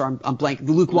player all-star. I'm blank.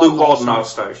 Luke Walton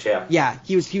all-stars. Yeah,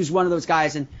 he was one of those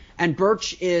guys, and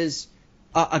Birch is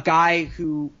a guy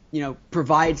who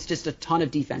provides just a ton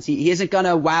of defense. He isn't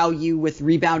gonna wow you with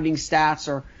rebounding stats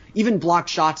or even block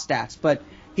shot stats, but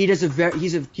he does a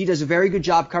very good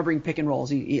job covering pick and rolls.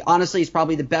 He honestly is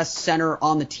probably the best center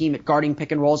on the team at guarding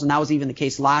pick and rolls, and that was even the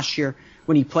case last year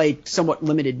when he played somewhat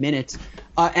limited minutes.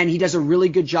 And he does a really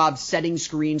good job setting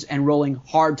screens and rolling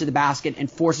hard to the basket and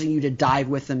forcing you to dive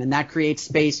with them, and that creates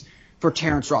space for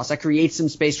Terrence Ross. That creates some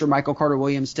space for Michael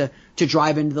Carter-Williams to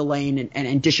drive into the lane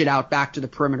and dish it out back to the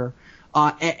perimeter.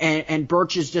 And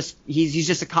Birch is he's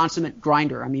just a consummate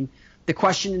grinder. I mean, the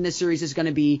question in this series is going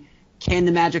to be, can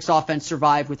the Magic's offense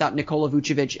survive without Nikola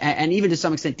Vucevic and even to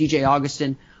some extent DJ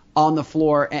Augustin on the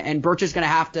floor? And Birch is going to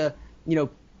have to,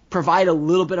 provide a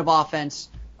little bit of offense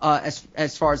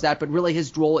as far as that, but really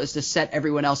his role is to set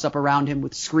everyone else up around him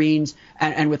with screens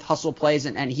and with hustle plays.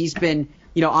 And he's been,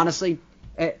 honestly,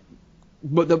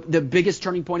 the biggest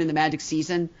turning point in the Magic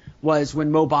season was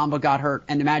when Mo Bamba got hurt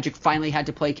and the Magic finally had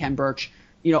to play Khem Birch.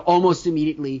 Almost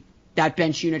immediately that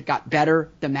bench unit got better,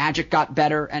 the Magic got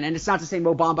better, and it's not to say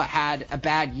Mo Bamba had a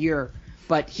bad year,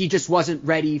 but he just wasn't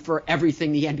ready for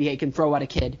everything the NBA can throw at a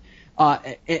kid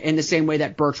in the same way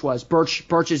that Birch was.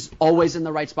 Birch is always in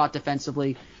the right spot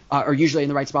defensively, or usually in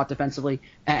the right spot defensively,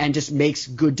 and just makes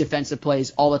good defensive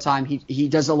plays all the time. He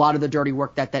does a lot of the dirty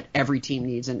work that every team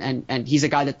needs, and he's a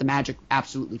guy that the Magic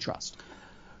absolutely trust.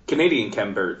 Canadian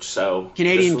Khem Birch, so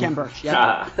Khem Birch,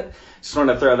 yeah. Just want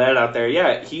to throw that out there.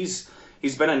 Yeah, he's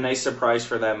been a nice surprise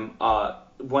for them.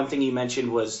 One thing you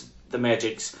mentioned was the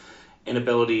Magic's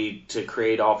inability to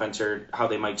create offense, or how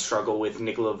they might struggle with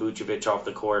Nikola Vucevic off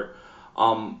the court.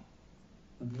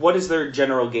 What is their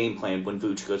general game plan when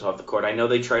Vuce goes off the court? I know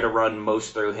they try to run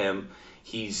most through him.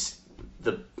 He's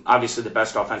obviously the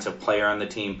best offensive player on the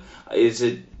team. Is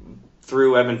it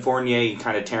through Evan Fournier and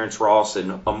kind of Terrence Ross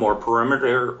and a more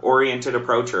perimeter-oriented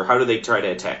approach, or how do they try to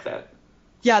attack that?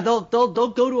 Yeah, they'll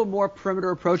go to a more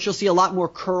perimeter approach. You'll see a lot more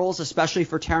curls, especially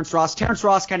for Terrence Ross. Terrence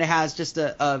Ross kind of has just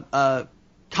a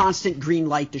constant green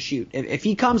light to shoot. If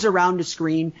he comes around to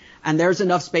screen and there's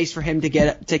enough space for him to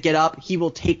get up, he will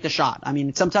take the shot. I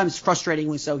mean, sometimes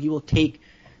frustratingly so, he will take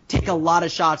a lot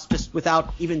of shots just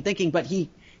without even thinking, but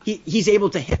he's able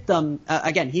to hit them.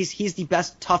 Again, he's the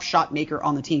best tough shot maker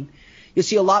on the team. You'll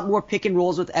see a lot more pick and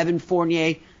rolls with Evan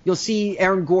Fournier. You'll see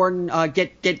Aaron Gordon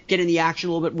get in the action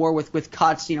a little bit more with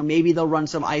cuts. Maybe they'll run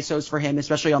some ISOs for him,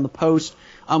 especially on the post,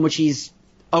 which he's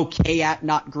okay at,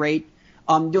 not great.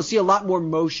 You'll see a lot more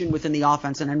motion within the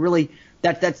offense, and really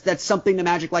that's something the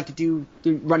Magic like to do,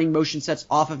 running motion sets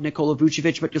off of Nikola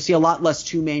Vucevic. But you'll see a lot less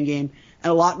two-man game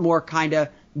and a lot more kind of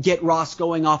get Ross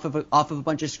going off of a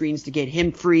bunch of screens to get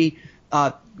him free,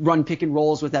 run pick and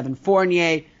rolls with Evan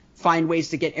Fournier, find ways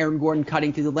to get Aaron Gordon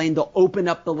cutting through the lane. They'll open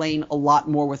up the lane a lot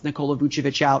more with Nikola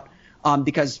Vucevic out,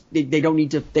 because they don't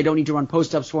need to run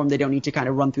post ups for him. They don't need to kind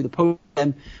of run through the post,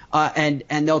 and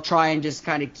they'll try and just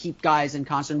kind of keep guys in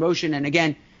constant motion. And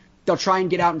again, they'll try and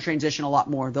get out in transition a lot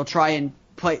more. They'll try and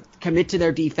commit to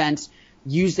their defense,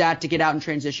 use that to get out in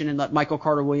transition, and let Michael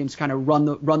Carter-Williams kind of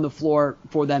run the floor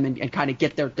for them and kind of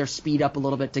get their speed up a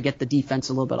little bit to get the defense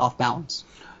a little bit off balance.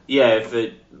 Yeah,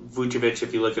 Vucevic,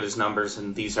 if you look at his numbers,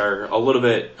 and these are a little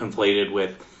bit conflated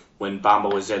with when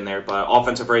Bamba was in there, but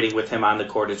offensive rating with him on the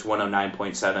court is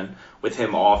 109.7. With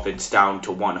him off, it's down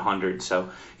to 100. So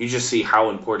you just see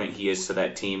how important he is to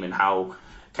that team, and how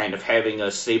kind of having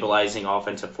a stabilizing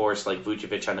offensive force like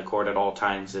Vucevic on the court at all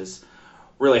times is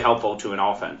really helpful to an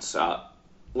offense.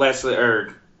 Lastly,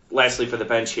 for the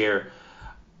bench here,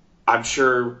 I'm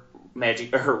sure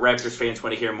Raptors fans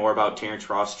want to hear more about Terrence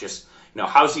Ross. Just,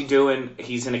 how's he doing?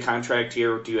 He's in a contract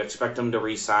here. Do you expect him to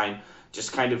re-sign?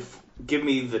 Just kind of give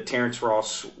me the Terrence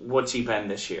Ross. What's he been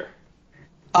this year?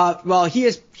 Well, he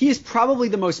is probably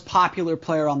the most popular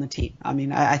player on the team. I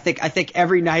mean, I think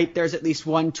every night there's at least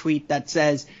one tweet that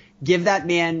says, "Give that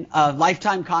man a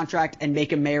lifetime contract and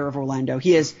make him mayor of Orlando."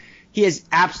 He is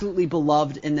absolutely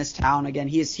beloved in this town. Again,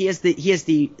 he is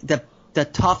the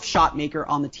tough shot maker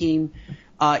on the team.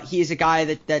 He is a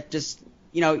guy that just,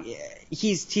 he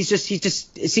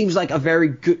just it seems like a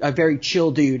very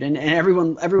chill dude, and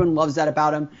everyone loves that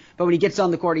about him. But when he gets on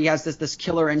the court, he has this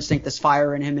killer instinct, this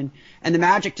fire in him, and the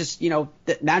Magic just,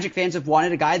 the Magic fans have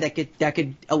wanted a guy that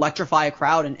could electrify a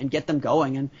crowd and get them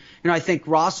going. And I think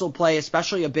Ross will play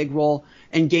especially a big role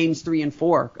in games 3 and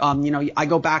 4. I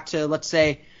go back to, let's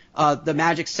say, the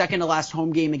Magic's second to last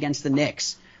home game against the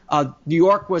Knicks. New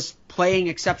York was playing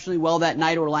exceptionally well that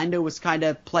night. Orlando was kind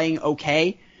of playing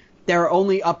okay. They're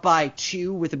only up by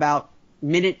 2 with about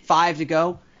minute 5 to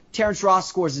go. Terrence Ross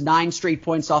scores 9 straight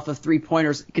points off of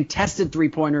three-pointers, contested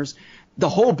three-pointers. The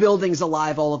whole building's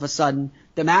alive all of a sudden.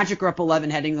 The Magic are up 11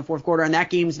 heading in the fourth quarter, and that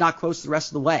game's not close the rest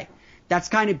of the way. That's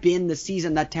kind of been the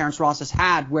season that Terrence Ross has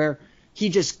had, where he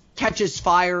just catches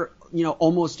fire,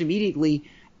 almost immediately,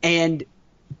 and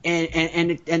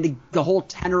the whole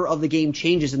tenor of the game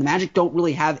changes. And the Magic don't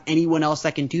really have anyone else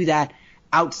that can do that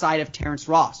outside of Terrence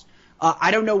Ross.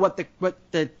 I don't know what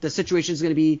the situation is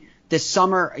going to be this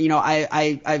summer.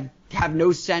 I have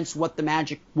no sense what the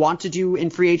Magic want to do in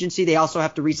free agency. They also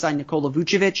have to re-sign Nikola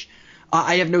Vucevic.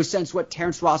 I have no sense what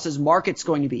Terrence Ross's market's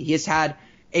going to be. He has had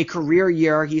a career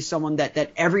year. He's someone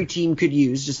that every team could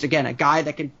use. Just, again, a guy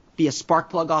that can be a spark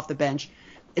plug off the bench.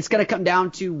 It's going to come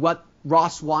down to what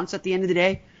Ross wants at the end of the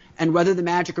day and whether the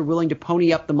Magic are willing to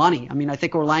pony up the money. I mean, I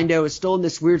think Orlando is still in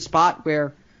this weird spot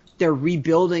where they're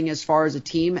rebuilding as far as a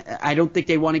team. I don't think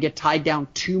they want to get tied down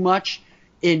too much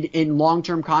in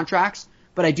long-term contracts,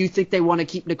 but I do think they want to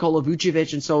keep Nikola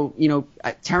Vucevic. And so,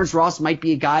 Terrence Ross might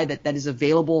be a guy that is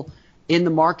available in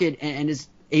the market and is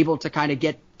able to kind of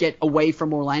get away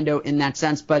from Orlando in that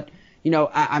sense. But,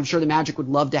 I'm sure the Magic would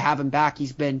love to have him back.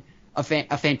 He's been a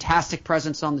fantastic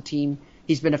presence on the team.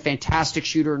 He's been a fantastic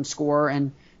shooter and scorer.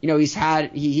 And,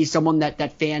 he's someone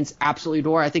that fans absolutely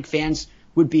adore. I think fans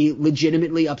would be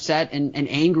legitimately upset and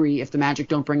angry if the Magic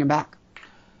don't bring him back.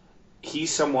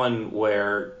 He's someone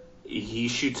where he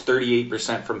shoots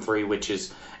 38% from three, which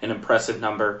is an impressive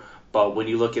number. But when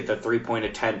you look at the three-point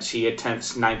attempts, he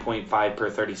attempts 9.5 per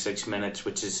 36 minutes,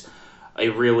 which is a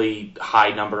really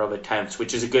high number of attempts,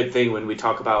 which is a good thing when we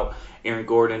talk about Aaron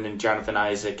Gordon and Jonathan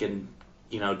Isaac and,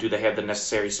 do they have the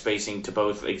necessary spacing to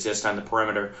both exist on the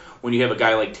perimeter? When you have a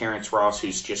guy like Terrence Ross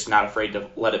who's just not afraid to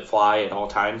let it fly at all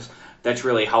times, that's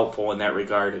really helpful in that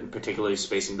regard, and particularly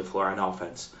spacing the floor on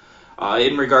offense.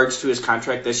 In regards to his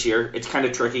contract this year, it's kind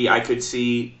of tricky. I could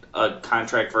see a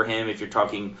contract for him, if you're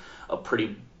talking a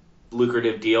pretty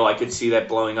lucrative deal, I could see that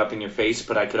blowing up in your face,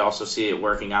 but I could also see it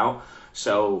working out.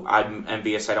 So I'm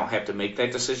envious I don't have to make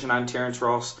that decision on Terrence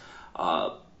Ross.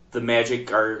 The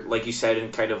Magic are, like you said,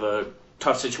 in kind of a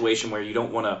tough situation where you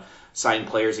don't want to sign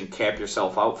players and cap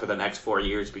yourself out for the next 4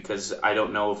 years, because I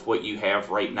don't know if what you have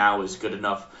right now is good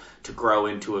enough to grow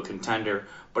into a contender.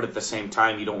 But at the same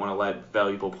time, you don't want to let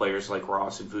valuable players like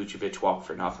Ross and Vucevic walk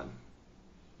for nothing.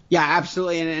 Yeah,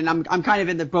 absolutely. And I'm kind of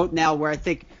in the boat now where I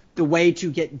think the way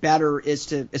to get better is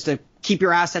to keep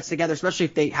your assets together, especially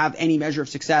if they have any measure of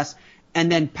success, and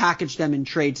then package them in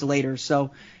trades later.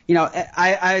 So,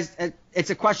 it's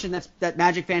a question that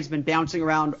Magic fans have been bouncing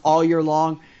around all year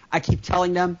long. I keep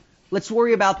telling them, let's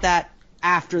worry about that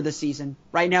after the season.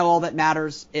 Right now, all that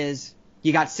matters is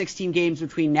you got 16 games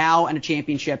between now and a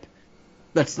championship.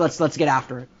 Let's get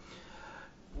after it.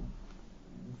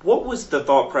 What was the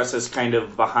thought process kind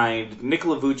of behind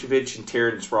Nikola Vucevic and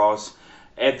Terrence Ross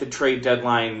at the trade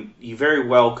deadline? You very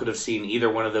well could have seen either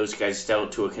one of those guys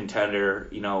dealt to a contender.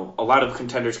 A lot of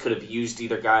contenders could have used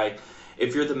either guy.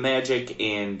 If you're the Magic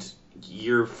and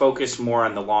you're focused more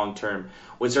on the long term,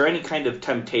 was there any kind of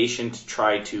temptation to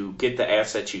try to get the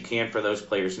assets you can for those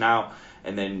players now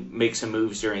and then make some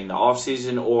moves during the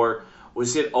offseason? Or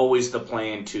was it always the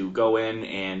plan to go in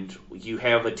and you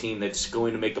have a team that's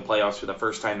going to make the playoffs for the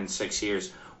first time in 6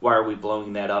 years? Why are we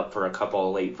blowing that up for a couple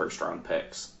of late first-round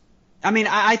picks? I mean,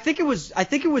 I think it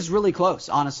was really close,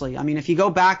 honestly. I mean, if you go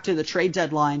back to the trade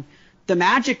deadline, the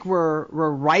Magic were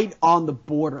right on the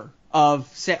border of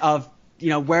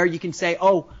where you can say,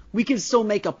 oh, we can still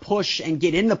make a push and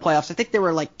get in the playoffs. I think they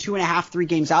were like 2.5, 3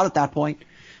 games out at that point.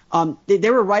 They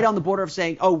were right on the border of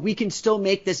saying, oh, we can still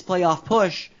make this playoff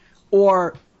push,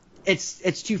 or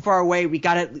it's too far away. We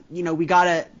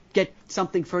gotta get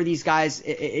something for these guys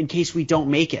in case we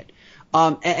don't make it.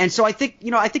 And so I think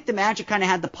the Magic kind of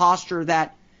had the posture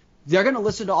that they're going to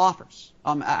listen to offers.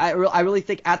 I really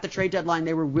think at the trade deadline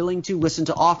they were willing to listen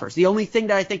to offers. The only thing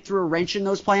that I think threw a wrench in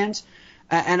those plans,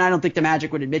 and I don't think the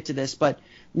Magic would admit to this, but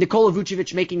Nikola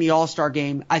Vucevic making the All-Star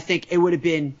game, I think it would have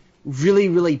been really,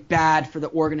 really bad for the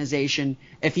organization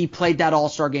if he played that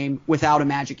All-Star game without a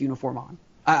Magic uniform on.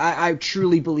 I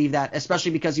truly believe that,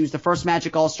 especially because he was the first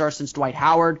Magic All-Star since Dwight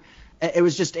Howard. It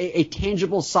was just a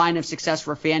tangible sign of success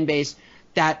for a fan base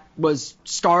that was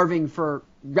starving for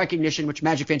recognition, which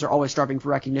Magic fans are always starving for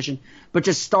recognition, but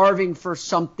just starving for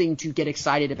something to get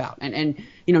excited about. And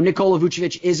Nikola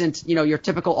Vucevic isn't, your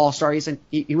typical All-Star.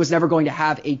 He was never going to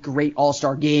have a great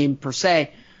All-Star game per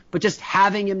se, but just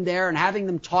having him there and having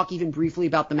them talk even briefly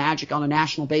about the Magic on a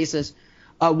national basis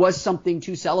was something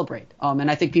to celebrate. And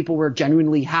I think people were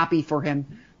genuinely happy for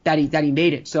him that he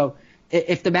made it. So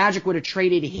if the Magic would have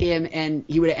traded him and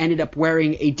he would have ended up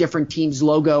wearing a different team's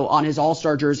logo on his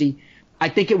All-Star jersey, I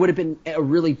think it would have been a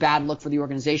really bad look for the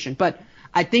organization. But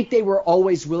I think they were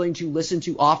always willing to listen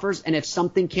to offers, and if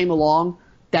something came along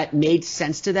that made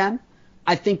sense to them,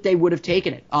 I think they would have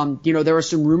taken it. There were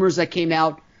some rumors that came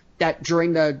out that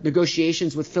during the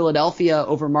negotiations with Philadelphia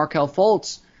over Markelle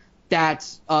Fultz, that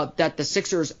the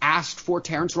Sixers asked for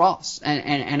Terrence Ross,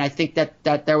 and I think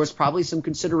that there was probably some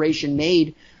consideration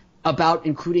made about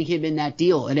including him in that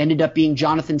deal. It ended up being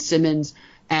Jonathan Simmons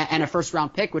and a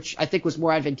first-round pick, which I think was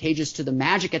more advantageous to the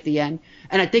Magic at the end.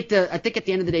 And I think at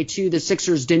the end of the day, too, the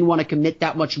Sixers didn't want to commit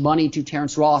that much money to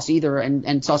Terrence Ross either,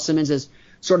 and saw Simmons as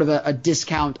sort of a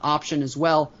discount option as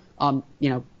well. Who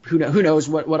knows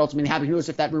what ultimately happened? Who knows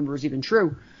if that rumor is even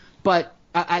true? But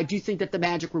I do think that the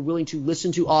Magic were willing to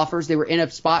listen to offers. They were in a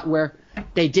spot where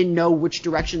they didn't know which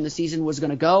direction the season was going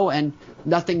to go, and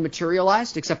nothing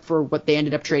materialized except for what they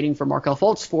ended up trading for Markelle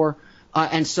Fultz for.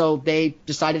 And so they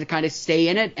decided to kind of stay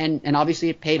in it, and obviously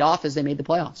it paid off as they made the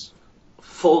playoffs.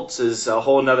 Fultz is a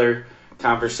whole nother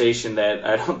conversation that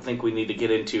I don't think we need to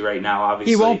get into right now.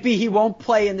 Obviously, he won't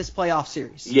play in this playoff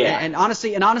series. Yeah, and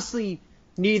honestly,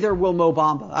 neither will Mo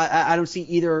Bamba. I don't see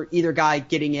either guy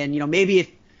getting in. Maybe if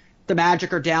the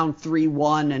Magic are down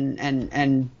 3-1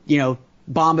 and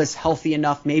Bamba's healthy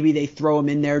enough, maybe they throw him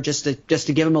in there just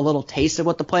to give him a little taste of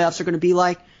what the playoffs are going to be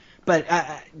like. But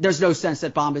there's no sense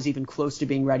that Bamba's even close to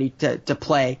being ready to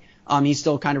play. He's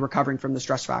still kind of recovering from the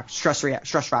stress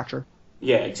fracture.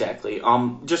 Yeah, exactly.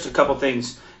 Just a couple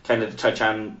things kind of to touch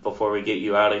on before we get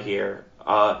you out of here.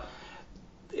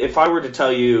 If I were to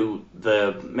tell you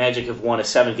the Magic have won a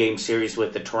 7-game series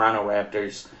with the Toronto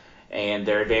Raptors and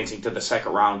they're advancing to the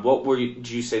second round, what would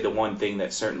you say the one thing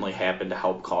that certainly happened to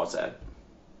help cause that?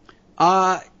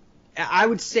 I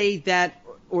would say that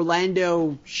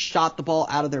Orlando shot the ball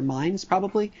out of their minds,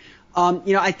 probably.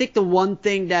 I think the one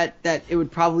thing that it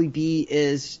would probably be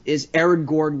is Aaron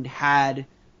Gordon had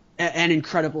an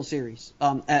incredible series,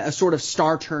 a sort of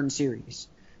star turn series.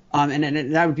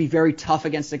 And that would be very tough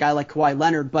against a guy like Kawhi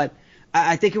Leonard. But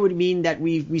I think it would mean that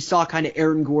we saw kind of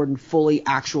Aaron Gordon fully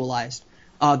actualized,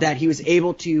 that he was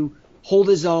able to hold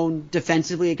his own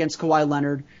defensively against Kawhi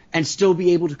Leonard and still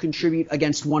be able to contribute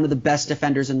against one of the best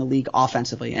defenders in the league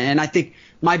offensively. And I think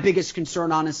my biggest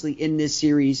concern, honestly, in this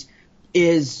series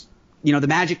is, the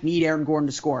Magic need Aaron Gordon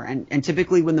to score. And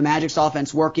typically when the Magic's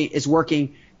offense is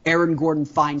working, Aaron Gordon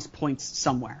finds points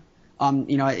somewhere.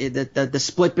 The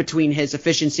split between his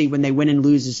efficiency when they win and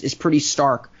lose is pretty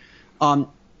stark.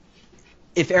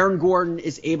 If Aaron Gordon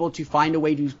is able to find a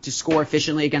way to score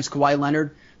efficiently against Kawhi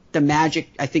Leonard, the Magic,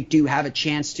 I think, do have a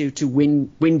chance to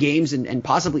win games and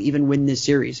possibly even win this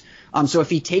series. So if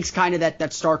he takes kind of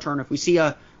that star turn, if we see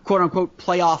a quote unquote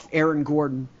playoff Aaron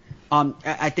Gordon,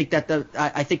 I think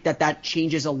that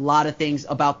changes a lot of things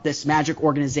about this Magic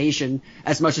organization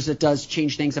as much as it does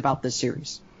change things about this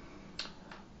series.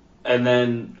 And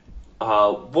then,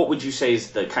 what would you say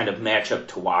is the kind of matchup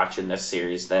to watch in this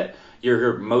series that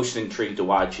you're most intrigued to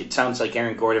watch? It sounds like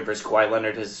Aaron Gordon versus Kawhi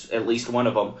Leonard is at least one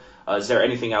of them. Is there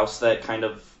anything else that kind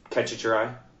of catches your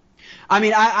eye? I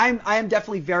mean, I am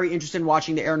definitely very interested in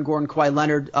watching the Aaron Gordon Kawhi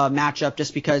Leonard matchup,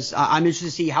 just because I'm interested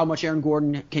to see how much Aaron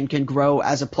Gordon can grow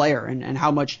as a player and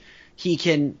how much he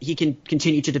can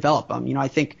continue to develop. I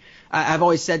think I've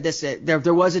always said this.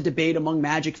 There was a debate among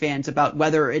Magic fans about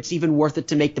whether it's even worth it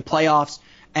to make the playoffs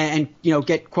and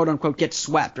get quote unquote get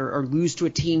swept or lose to a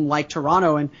team like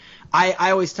Toronto. And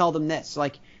I always tell them this,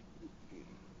 like,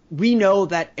 we know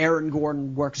that Aaron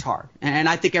Gordon works hard, and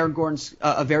I think Aaron Gordon's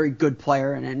a very good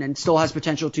player and still has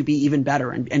potential to be even better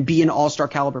and be an all-star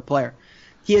caliber player.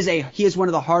 He is one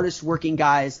of the hardest working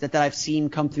guys that I've seen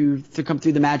come through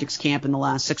the Magic's camp in the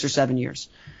last 6 or 7 years.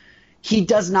 He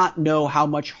does not know how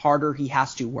much harder he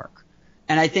has to work.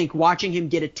 And I think watching him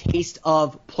get a taste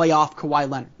of playoff Kawhi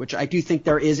Leonard, which I do think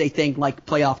there is a thing like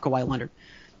playoff Kawhi Leonard,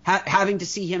 having to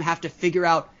see him have to figure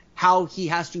out how he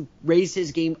has to raise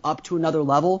his game up to another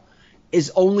level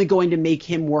is only going to make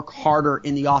him work harder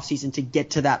in the offseason to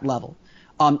get to that level.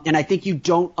 And I think you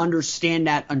don't understand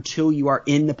that until you are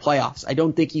in the playoffs. I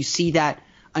don't think you see that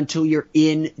until you're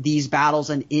in these battles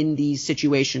and in these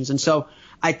situations. And so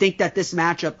I think that this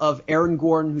matchup of Aaron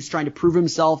Gordon, who's trying to prove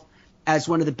himself as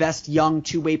one of the best young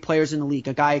two-way players in the league,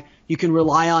 a guy you can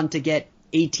rely on to get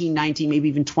 18, 19, maybe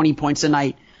even 20 points a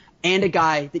night, and a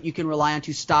guy that you can rely on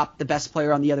to stop the best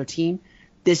player on the other team,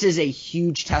 this is a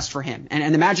huge test for him.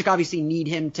 And the Magic obviously need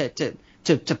him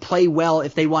to play well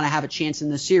if they want to have a chance in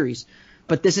this series.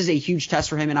 But this is a huge test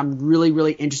for him, and I'm really,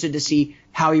 really interested to see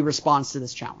how he responds to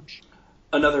this challenge.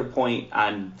 Another point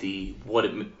on what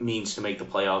it means to make the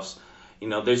playoffs.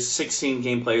 There's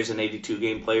 16-game players and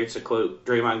 82-game players, to quote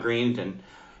Draymond Green, and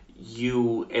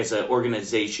you as an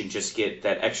organization just get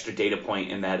that extra data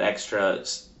point and that extra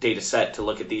data set to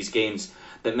look at these games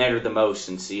that matter the most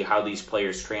and see how these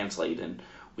players translate. And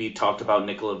we talked about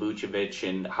Nikola Vucevic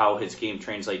and how his game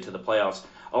translates to the playoffs.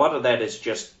 A lot of that is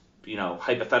just,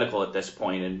 hypothetical at this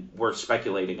point, and we're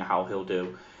speculating how he'll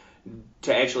do.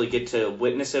 To actually get to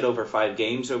witness it over 5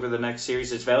 games over the next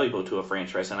series is valuable to a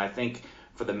franchise. And I think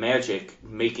for the Magic,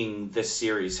 making this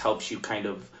series helps you kind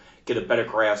of get a better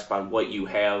grasp on what you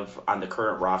have on the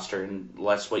current roster and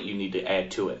less what you need to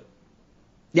add to it.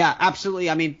 Yeah, absolutely.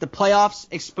 I mean, the playoffs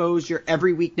expose your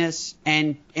every weakness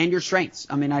and your strengths.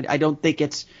 I mean, I don't think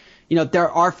it's,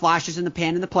 there are flashes in the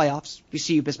pan in the playoffs. You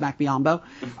see Bismack Biyombo.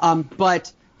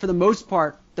 But for the most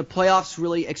part, the playoffs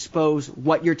really expose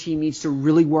what your team needs to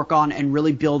really work on and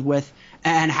really build with,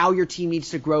 and how your team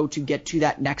needs to grow to get to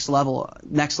that next level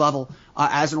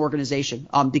as an organization.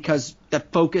 Because the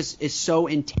focus is so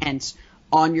intense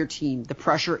on your team. The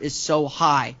pressure is so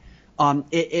high.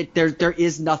 There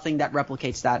is nothing that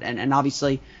replicates that. And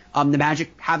obviously, the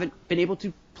Magic haven't been able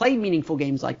to play meaningful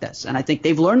games like this. And I think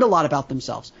they've learned a lot about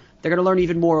themselves. They're going to learn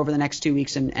even more over the next 2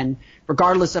 weeks. And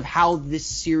regardless of how this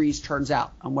series turns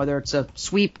out, whether it's a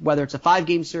sweep, whether it's a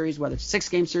 5-game series, whether it's a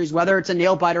 6-game series, whether it's a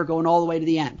nail biter going all the way to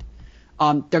the end,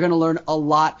 they're going to learn a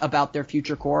lot about their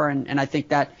future core. And I think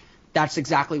that's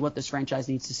exactly what this franchise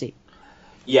needs to see.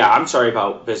 Yeah, I'm sorry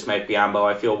about Bismack Biyombo.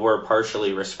 I feel we're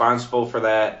partially responsible for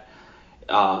that.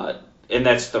 And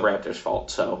that's the Raptors'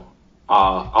 fault. So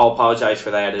I'll apologize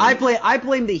for that. And I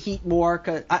blame the Heat more.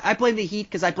 I blame the Heat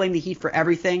because I blame the Heat for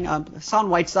everything. Hassan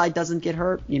Whiteside doesn't get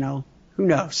hurt. Who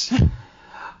knows?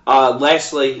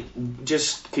 Lastly,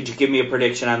 just could you give me a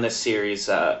prediction on this series?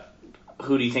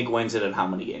 Who do you think wins it and how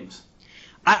many games?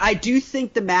 I do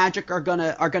think the Magic are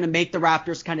gonna make the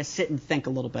Raptors kind of sit and think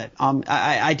a little bit.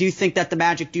 I do think that the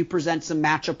Magic do present some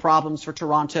matchup problems for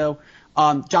Toronto.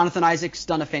 Jonathan Isaac's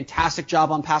done a fantastic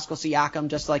job on Pascal Siakam,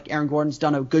 just like Aaron Gordon's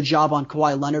done a good job on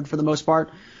Kawhi Leonard for the most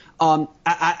part. So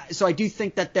I do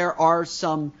think that there are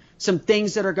some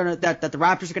things that the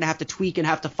Raptors are gonna have to tweak and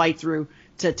have to fight through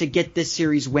to get this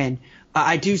series win.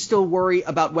 I do still worry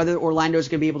about whether Orlando is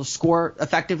going to be able to score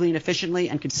effectively and efficiently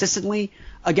and consistently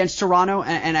against Toronto.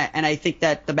 And I think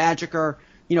that the Magic are,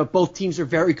 both teams are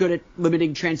very good at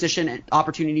limiting transition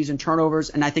opportunities and turnovers.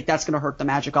 And I think that's going to hurt the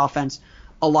Magic offense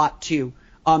a lot too.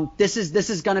 This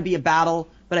is going to be a battle,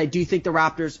 but I do think the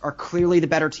Raptors are clearly the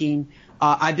better team.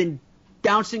 I've been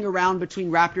bouncing around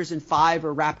between Raptors in 5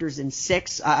 or Raptors in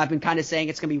 6. I've been kind of saying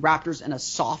it's going to be Raptors in a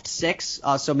soft 6.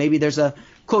 So maybe there's a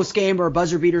close game or a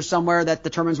buzzer beater somewhere that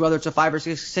determines whether it's a 5 or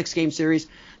 6 game series.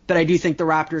 But I do think the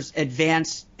Raptors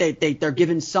advance. They're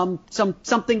given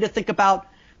something to think about,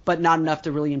 but not enough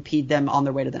to really impede them on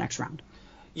their way to the next round.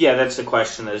 Yeah, that's the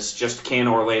question, is just can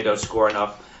Orlando score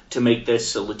enough to make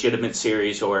this a legitimate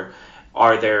series, or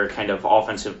are there kind of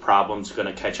offensive problems going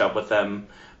to catch up with them,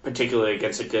 particularly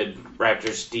against a good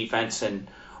Raptors defense? And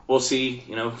we'll see,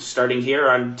 starting here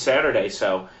on Saturday.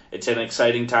 So it's an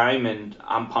exciting time, and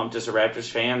I'm pumped as a Raptors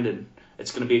fan, and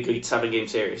it's going to be a good 7-game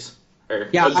series. Or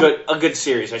a good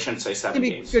series. I shouldn't say 7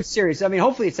 games. A good series. I mean,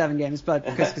 hopefully it's 7 games, but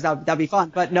because that'd be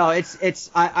fun. But no,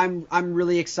 I'm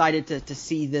really excited to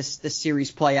see this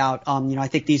series play out. I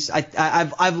think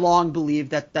I've long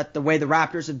believed that the way the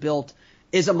Raptors have built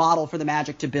is a model for the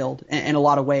Magic to build in a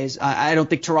lot of ways. I don't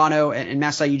think Toronto and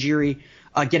Masai Ujiri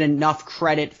get enough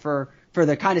credit for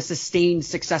the kind of sustained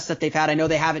success that they've had. I know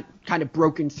they haven't kind of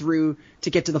broken through to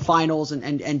get to the finals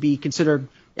and be considered,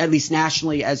 at least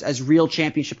nationally, as real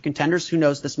championship contenders. Who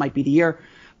knows? This might be the year.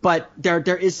 But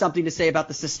there is something to say about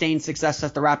the sustained success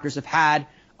that the Raptors have had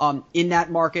in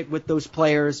that market with those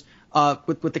players,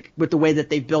 with the way that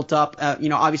they've built up.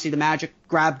 Obviously the Magic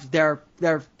grabbed their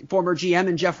former GM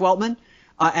in Jeff Weltman,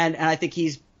 and I think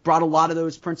he's brought a lot of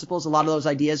those principles, a lot of those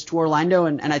ideas to Orlando,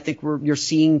 and I think you're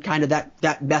seeing kind of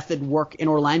that method work in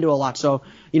Orlando a lot. So,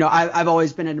 I've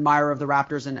always been an admirer of the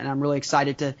Raptors, and I'm really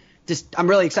excited I'm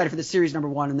really excited for the series, number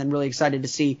one, and then really excited to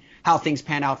see how things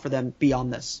pan out for them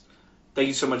beyond this. Thank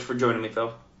you so much for joining me,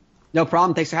 Phil. No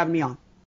problem. Thanks for having me on.